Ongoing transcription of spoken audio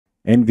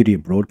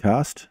NVIDIA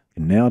Broadcast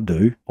can now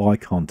do eye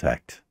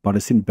contact, but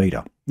it's in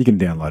beta. You can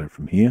download it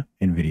from here,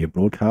 NVIDIA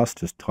Broadcast.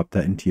 Just type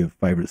that into your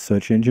favorite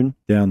search engine.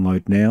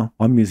 Download now.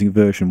 I'm using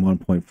version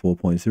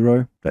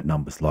 1.4.0. That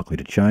number's likely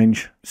to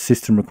change.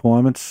 System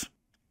requirements.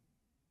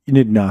 You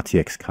need an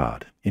RTX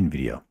card,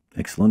 NVIDIA.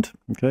 Excellent.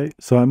 Okay,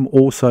 so I'm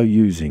also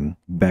using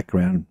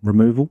background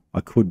removal.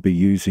 I could be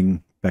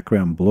using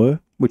background blur,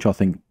 which I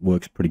think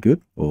works pretty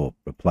good, or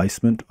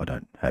replacement. I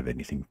don't have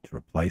anything to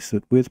replace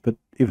it with, but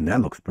even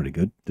that looks pretty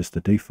good. Just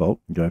the default.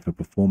 Go for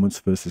performance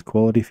versus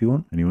quality if you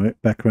want. Anyway,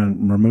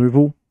 background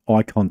removal,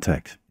 eye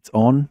contact. It's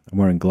on. I'm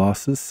wearing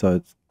glasses, so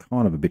it's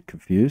kind of a bit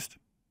confused.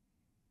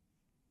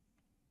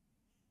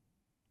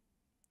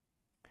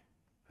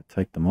 I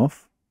take them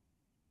off.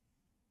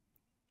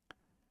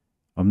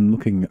 I'm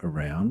looking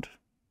around.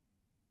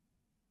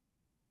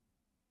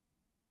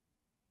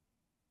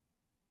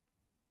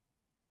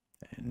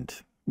 And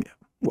yeah,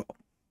 well.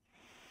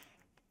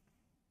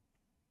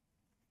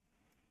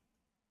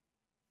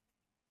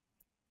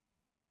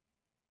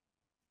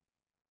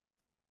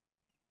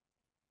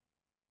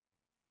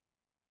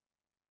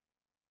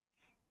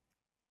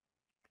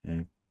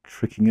 And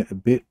tricking it a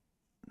bit.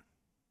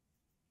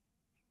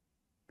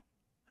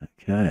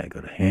 Okay, I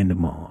got a hand in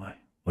my eye.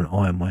 An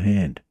eye in my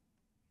hand.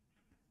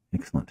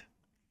 Excellent.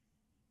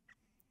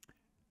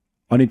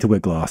 I need to wear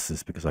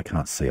glasses because I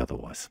can't see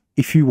otherwise.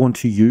 If you want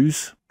to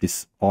use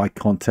this eye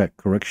contact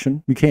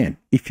correction, you can,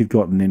 if you've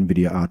got an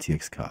NVIDIA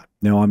RTX card.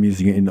 Now I'm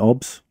using it in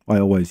OBS. I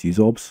always use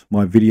OBS.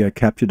 My video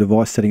capture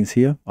device settings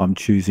here, I'm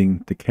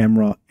choosing the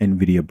camera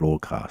NVIDIA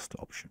Broadcast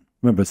option.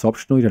 Remember, it's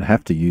optional. You don't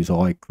have to use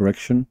eye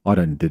correction. I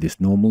don't do this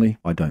normally.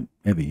 I don't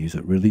ever use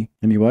it really.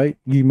 Anyway,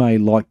 you may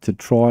like to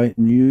try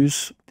and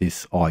use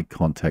this eye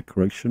contact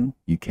correction.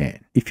 You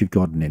can, if you've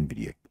got an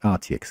NVIDIA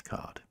RTX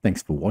card.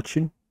 Thanks for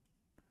watching.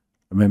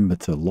 Remember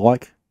to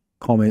like,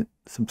 comment,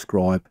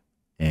 subscribe,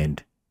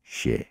 and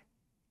share.